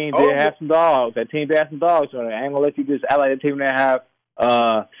that team did have some dogs. So I ain't gonna let you just act like the team that have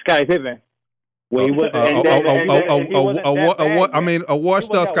Scottie Pippen. Well, he wasn't. I mean, a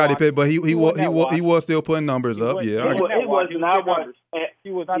washed up Scottie Pippen, but he was still putting numbers up. He was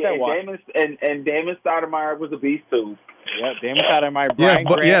not that washed. And Damon Stoudemire was a beast too. Yeah, Damon Stoudemire.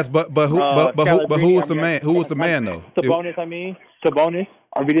 But who was the man? Who was the man though? Sabonis.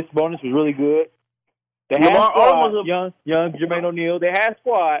 Arvydas Sabonis was really good. They had squad. Young Jermaine O'Neal. They had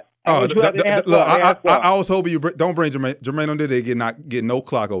squad. I was hoping you don't bring Jermaine O'Neal. They get no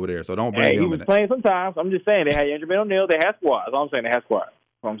clock over there, so don't bring him. He was playing sometimes. I'm just saying they had young Jermaine O'Neal. They had squad. That's all I'm saying. They had squad.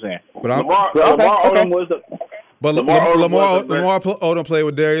 That's what I'm saying. But Lamar Odom was the. But Lamar Odom played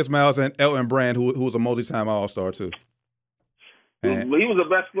with Darius Miles and Elton Brand, who was a multi-time All-Star too. And he was the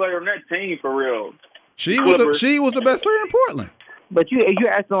best player on that team for real. She was the best player in Portland. But you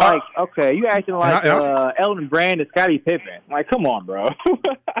acting like Elton Brand and Scottie Pippen. Like, come on, bro.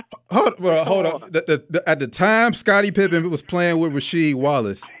 Hold on. At the time, Scottie Pippen was playing with Rasheed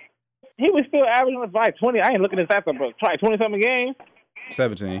Wallace. He was still averaging like 20. I ain't looking at his stats, bro. 20-something games.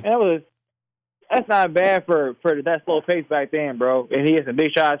 17. That's not bad for that slow pace back then, bro. And he had some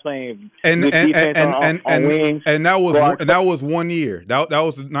big shots playing and wings. And that was 1 year. That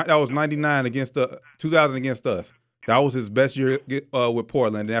was 99 against 2000 against us. That was his best year with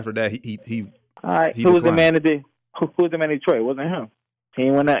Portland. And after that, he all right. Who was the man in Detroit? It wasn't him. He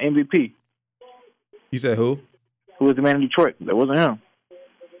ain't won that MVP. You said who? Who was the man in Detroit? That wasn't him.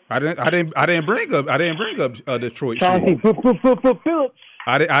 I didn't bring up Detroit. Chauncey Phillips.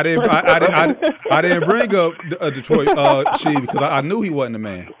 I didn't bring up Detroit Sheed because I knew he wasn't the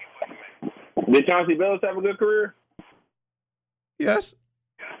man. Did Chauncey Billups have a good career? Yes.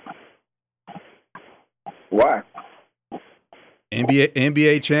 Why?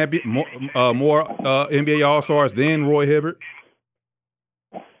 NBA champion, more NBA All-Stars than Roy Hibbert.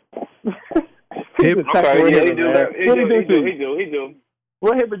 He do.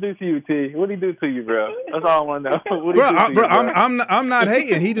 What Hibbert do to you, T? What did he do to you, bro? That's all I want to know. I'm not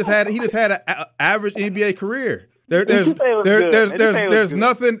hating. He just had an average NBA career. There's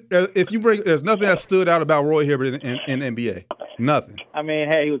nothing. There's nothing that stood out about Roy Hibbert in NBA. Nothing. I mean,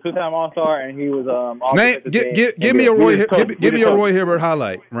 hey, he was 2-time All-Star and he was give me a Roy Hibbert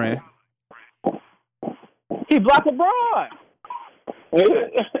highlight, Rand. He blocked LeBron.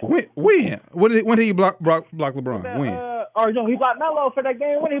 When did he block LeBron? When? Or no, he blocked Melo for that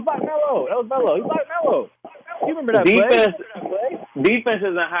game. When he blocked Melo, that was Melo. He blocked Melo. You remember that play? Defense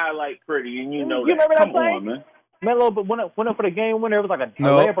isn't highlight pretty, and you know that. You remember that Come play? on, man. Melo went up for the game winner. It was like a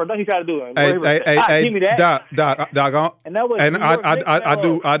layup or nothing he tried to do. Give me that. Doc, and that was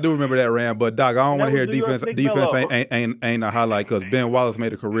I do remember that, Rand. But Doc, I don't want to hear defense. Defense ain't a highlight because Ben Wallace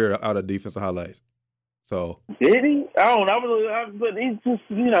made a career out of defensive highlights. So did he? I don't know. But he's just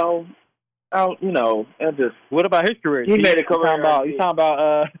just. What about his career? He made a career. You talking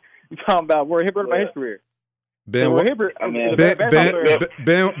about Roy Hibbert about his career? Ben Hibbert, Ben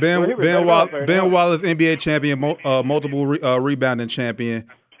Wallace, NBA champion, multiple rebounding champion,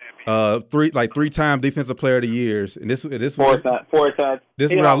 three-time defensive player of the years, and this four times.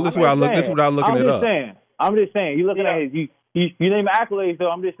 This is what I looking it up. I'm just saying. You looking at his you name accolades though.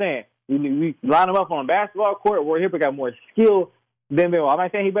 I'm just saying. We line him up on a basketball court. Roy Hibbert got more skill than Ben Wallace. I'm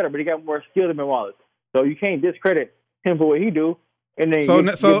not saying he better, but he got more skill than Ben Wallace. So you can't discredit him for what he do. And then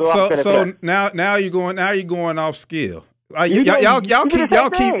now you're going off skill. Like y'all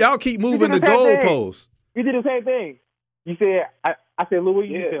keep moving the goalposts. You did the same thing. You said I said Lou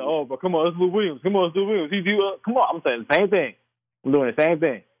Williams. You said, oh, but come on, it's Lou Williams. Come on, it's Lou Williams. Come on, I'm saying the same thing. I'm doing the same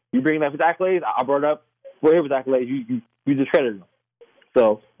thing. You bring up his accolades. I brought up Roy Hibbert's accolades. You discredited him.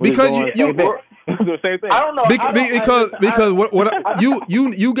 So because you do the same thing. I don't know because what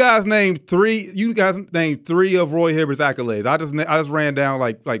you guys named three. You guys named three of Roy Hibbert's accolades. I just ran down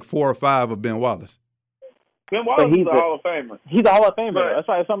like 4 or 5 of Ben Wallace. Ben Wallace is a Hall of Famer. He's a Hall of Famer. Right. That's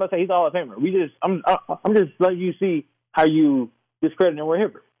why somebody say he's a Hall of Famer. I'm just letting you see how you discrediting Roy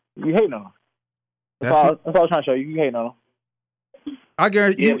Hibbert. You hating on him. That's all I was trying to show you. You hating on him. I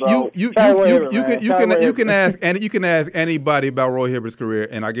guarantee you can ask anybody about Roy Hibbert's career,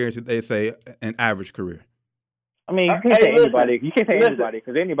 and I guarantee they say an average career. I mean, you can't say anybody. You can't say anybody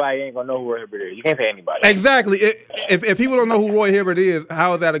because anybody ain't gonna know who Roy Hibbert is. You can't say anybody. Exactly. If people don't know who Roy Hibbert is,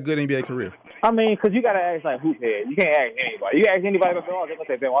 how is that a good NBA career? I mean, because you gotta ask like hoop head. You can't ask anybody. You ask anybody about Ben Wallace, they're gonna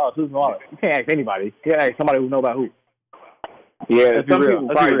say Ben Wallace. Who's Ben Wallace? You can't ask anybody. You gotta ask somebody who know about hoop. Yeah, some people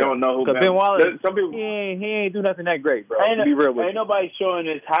probably don't know who Ben Wallace. Some people he ain't do nothing that great, bro. Ain't nobody showing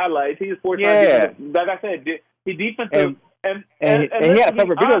his highlights. He's 4 times. Like I said, he defensive and he had a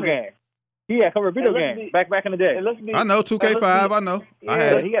cover video game. He had a cover video game back in the day. I know 2K5. I know. Yeah, I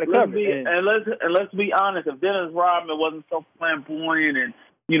had he had a cover. And let's be honest. If Dennis Rodman wasn't so flamboyant and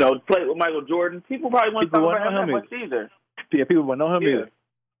played with Michael Jordan, people probably wouldn't talk about him that much either. Yeah, people wouldn't know him either.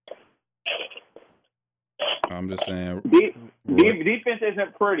 I'm just saying. Defense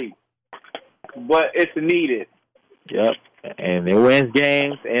isn't pretty, but it's needed. Yep, and it wins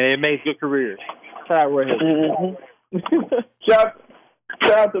games and it makes good careers. Shout out Roy Hibbert. Shout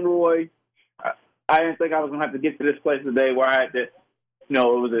out to Roy. I didn't think I was gonna have to get to this place today where I had to. It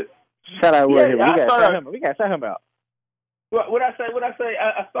was a. Shout out Roy Hibbert. We got to shout him out. What I say?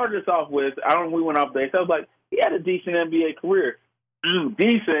 I started this off with. We went off base. I was like, he had a decent NBA career.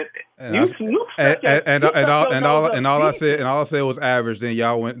 Decent. And all I said was average. Then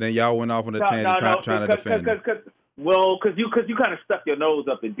y'all went off on a tangent trying to defend him. Because you kind of stuck your nose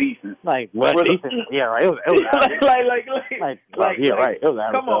up in decent. Like what? Decent? Yeah, right. It was average. Right. It was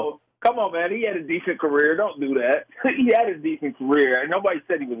average. Come on, man. He had a decent career. Don't do that. He had a decent career. Nobody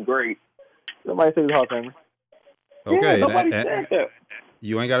said he was great. Nobody said he was Hall of Famer. Okay. Yeah, nobody said that.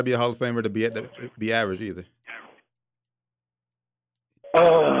 You ain't got to be a Hall of Famer to be average either.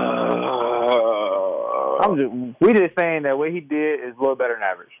 We just saying that what he did is a little better than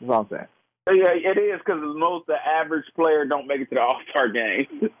average. That's all I'm saying. Yeah, it is because most the average player don't make it to the All-Star game.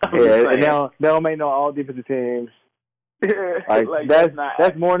 Yeah, and they don't make no all defensive teams. Like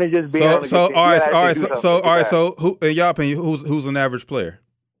that's more than just being. All right. So who, in your opinion, who's an average player?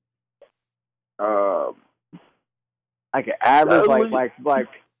 Like an average, like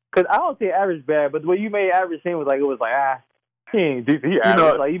because I don't see average bad, but the way you made average seem was like it was like he ain't decent. He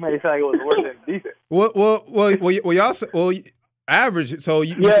average. Like you made it sound like it was worse than decent. Well, y'all said average. So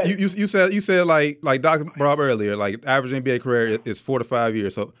you said like Doc brought up earlier, like average NBA career is 4 to 5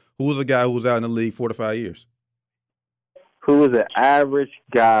 years. So who was a guy who was out in the league 4 to 5 years? Who was an average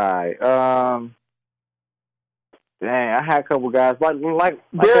guy? Dang, I had a couple guys like Darius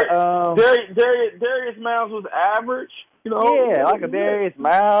Miles was average. Yeah, like a Darius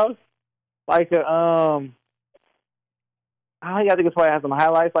Miles, like a I think it's probably have some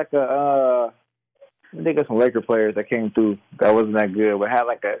highlights, like I think of some Laker players that came through that wasn't that good, but had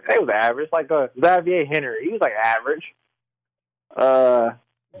they was average, like a Xavier Henry. He was like average.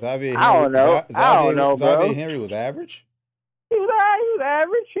 Xavier Henry, I don't know, bro. Xavier Henry was average. He was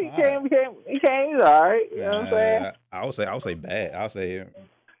average. He came. He was all right. You know what I'm saying? I would say bad. I don't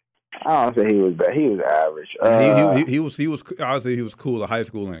say he was bad. He was average. He was. Obviously, he was cool at high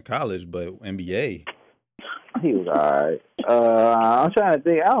school and college, but NBA. He was all right. I'm trying to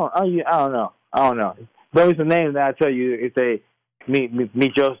think. I don't know. Throw me some names, and I'll tell you if they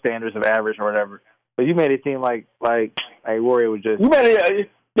meet your standards of average or whatever. But you made it seem like Rory was just. You made it.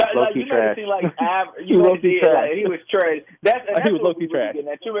 You made it seem like average. He was trash. He was low key trash. You're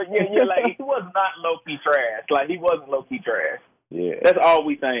like he was not low key trash. Like he wasn't low key trash. Yeah, that's all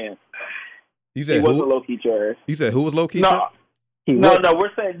we saying. You said he wasn't low key trash. You said who was low key? No, No,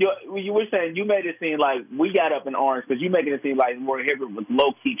 we're saying you made it seem like we got up in arms because you making it seem like Roy Hibbert was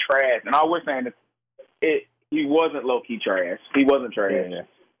low key trash, and all we're saying is he wasn't low key trash. He wasn't trash. Yeah.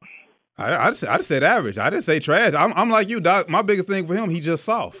 I just said average. I didn't say trash. I'm like you, Doc. My biggest thing for him, he just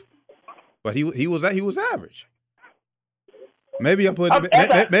soft, but he was average. Maybe I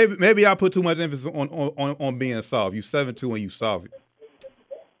put too much emphasis on being soft. You 7'2" and you soft.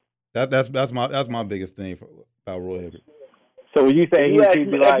 That's my biggest thing about Roy Hibbert. So would you say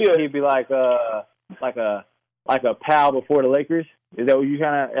he'd be like a Powell before the Lakers? Is that what you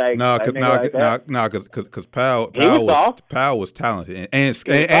kind of like? No, because Powell was talented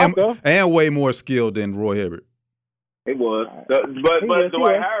and way more skilled than Roy Hibbert. It was, but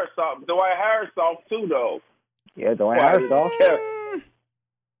Dwight Harris soft too though. Yeah, Dwight Harris soft.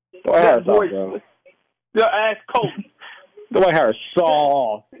 Dwight Harris soft. Ask Kobe. Dwight Harris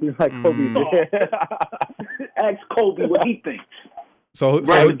soft. He's like Kobe. Ask Kobe what he thinks. So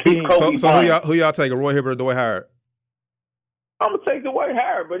who y'all taking, Roy Hibbert or Dwight Howard? I'm gonna take Dwight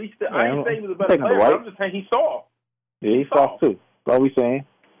Howard, but he still. I ain't saying he was a better player. I'm just saying he's soft. Yeah, he's soft too. That's what we saying.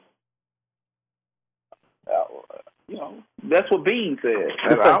 That's what Bean said.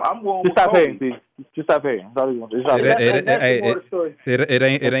 I'm going with Kobe. Just stop hating. It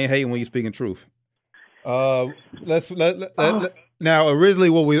ain't hating when you speaking truth. Let's now. Originally,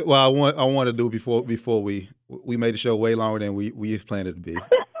 what I want to do before we made the show way longer than we planned it to be.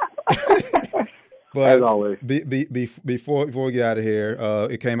 But as always, before we get out of here,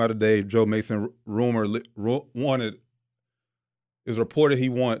 it came out today. Joe Mixon is reported he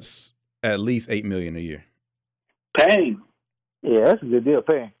wants at least $8 million a year. Paying. Yeah, that's a good deal.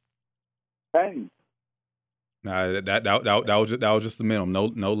 Paying. Nah, that was just the minimum.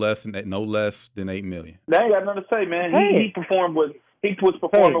 No less than $8 million. They ain't got nothing to say, man. He was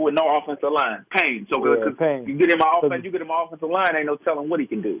performing with no offensive line. Paying. So you get him an offense, you get him an offensive line. Ain't no telling what he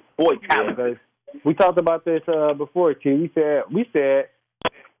can do. Boy, talent. Yeah, we talked about this before, too. We said.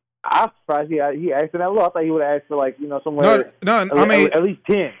 I'm surprised he asked for that low. I thought he would have asked for somewhere. No. I mean, at least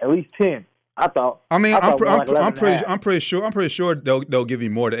 10. At least 10. I thought. I mean, I'm pretty sure they'll give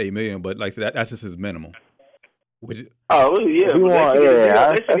him more than $8 million, but like that's just his minimum. They should get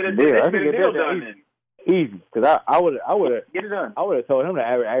a deal done. Easy, because I would have get it done. I would have told him to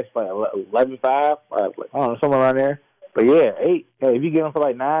ask for 11.5, I don't know, somewhere around there. But yeah, 8. Hey, if you get him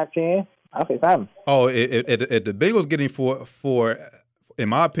for 9, 10, I'll say something. Oh, if the Bengals getting for in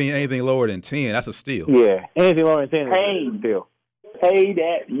my opinion, anything lower than 10, that's a steal. Yeah, anything lower than 10 is a steal. Pay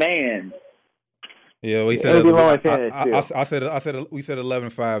that man. Yeah, we said we said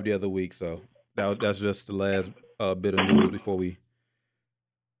 11.5 the other week, so that's just the last bit of news before we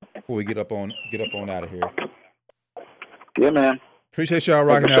get up on out of here. Yeah, man. Appreciate y'all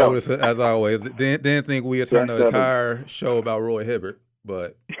rocking out with us as always. Didn't think we would turn the entire show about Roy Hibbert,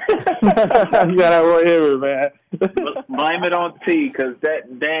 but you got that Roy Hibbert, man. Blame it on T, because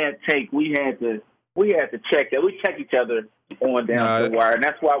that bad take we had to check that. We check each other on down the wire, and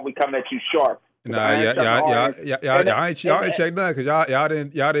that's why we come at you sharp. Nah, y'all ain't checked nothing because y'all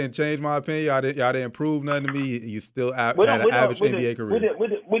didn't change my opinion. Y'all didn't prove nothing to me. You still had an average NBA career.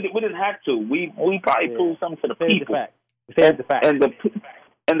 We didn't have to. We probably proved something to the people. We said the fact. And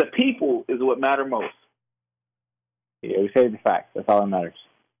the people is what matter most. Yeah, we say the facts. That's all that matters.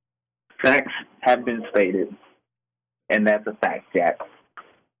 Facts have been stated, and that's a fact, Jack.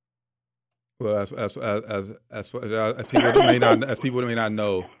 Well, as people may not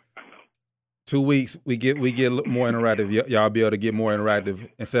know, 2 weeks we get more interactive. Y'all be able to get more interactive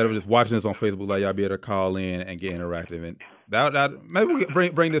instead of just watching this on Facebook. Like y'all be able to call in and get interactive, and that maybe we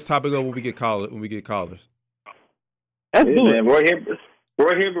can bring this topic up when we get callers. That's good. Man, Roy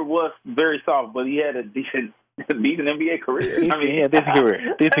Hibbert was very soft, but he had a decent NBA career.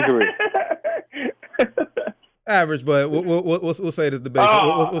 Decent career. Average, but we'll say this debate.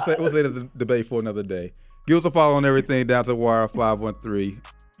 We'll say this debate for another day. Give us a follow on everything down to Wire 513.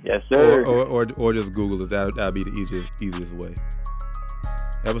 Yes, sir. Or just Google it. That'll be the easiest way.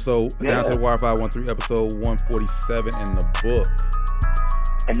 Episode down to the Wire 513, episode 147 in the book.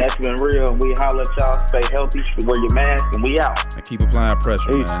 And that's been real. We holler at y'all. Stay healthy. Wear your mask, and we out. And keep applying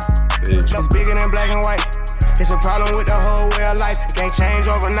pressure, man. It's bigger than black and white. It's a problem with the whole way of life. It can't change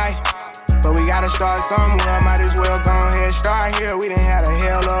overnight. But we gotta start somewhere. Might as well go ahead, start here. We done had a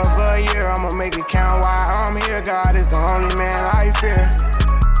hell of a year. I'ma make it count while I'm here. God is the only man I fear.